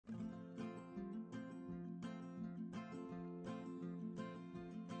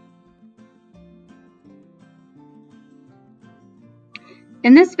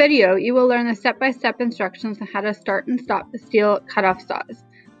In this video, you will learn the step-by-step instructions on how to start and stop the steel cutoff saws.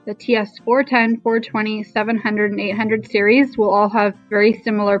 The TS 410, 420, 700, and 800 series will all have very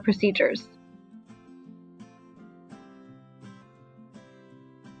similar procedures.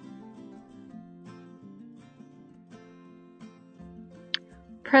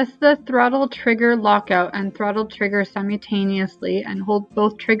 Press the throttle trigger lockout and throttle trigger simultaneously and hold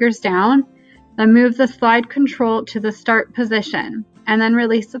both triggers down. Then move the slide control to the start position and then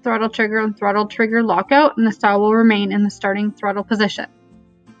release the throttle trigger and throttle trigger lockout, and the saw will remain in the starting throttle position.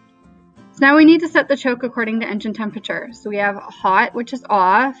 So now we need to set the choke according to engine temperature. So we have hot, which is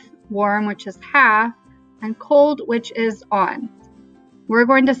off, warm, which is half, and cold, which is on. We're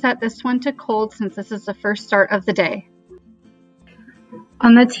going to set this one to cold since this is the first start of the day.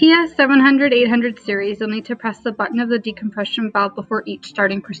 On the TS 700, 800 series, you'll need to press the button of the decompression valve before each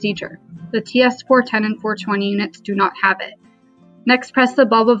starting procedure. The TS 410 and 420 units do not have it. Next, press the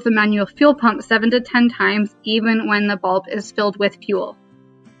bulb of the manual fuel pump 7 to 10 times, even when the bulb is filled with fuel.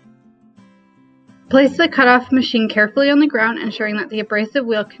 Place the cutoff machine carefully on the ground, ensuring that the abrasive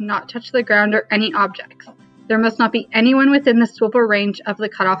wheel cannot touch the ground or any objects. There must not be anyone within the swivel range of the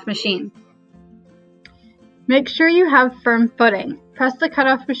cutoff machine. Make sure you have firm footing. Press the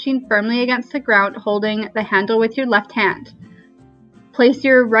cutoff machine firmly against the ground, holding the handle with your left hand. Place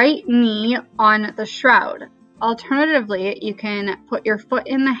your right knee on the shroud. Alternatively, you can put your foot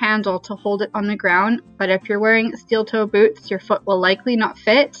in the handle to hold it on the ground, but if you're wearing steel toe boots, your foot will likely not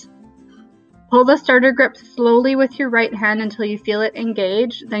fit. Pull the starter grip slowly with your right hand until you feel it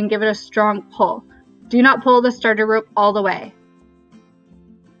engage, then give it a strong pull. Do not pull the starter rope all the way.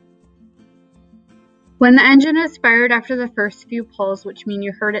 When the engine is fired after the first few pulls, which mean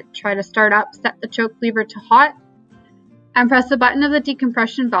you heard it try to start up, set the choke lever to hot and press the button of the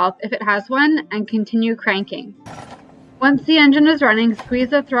decompression valve if it has one and continue cranking. Once the engine is running, squeeze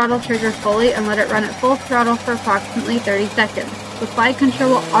the throttle trigger fully and let it run at full throttle for approximately 30 seconds. The slide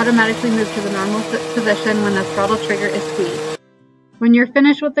control will automatically move to the normal position when the throttle trigger is squeezed. When you're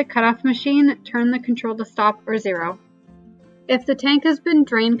finished with the cutoff machine, turn the control to stop or zero. If the tank has been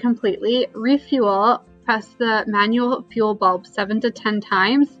drained completely, refuel. Press the manual fuel bulb 7 to 10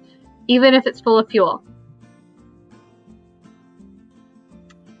 times, even if it's full of fuel.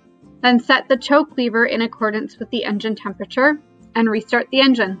 Then set the choke lever in accordance with the engine temperature and restart the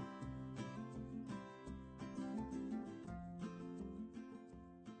engine.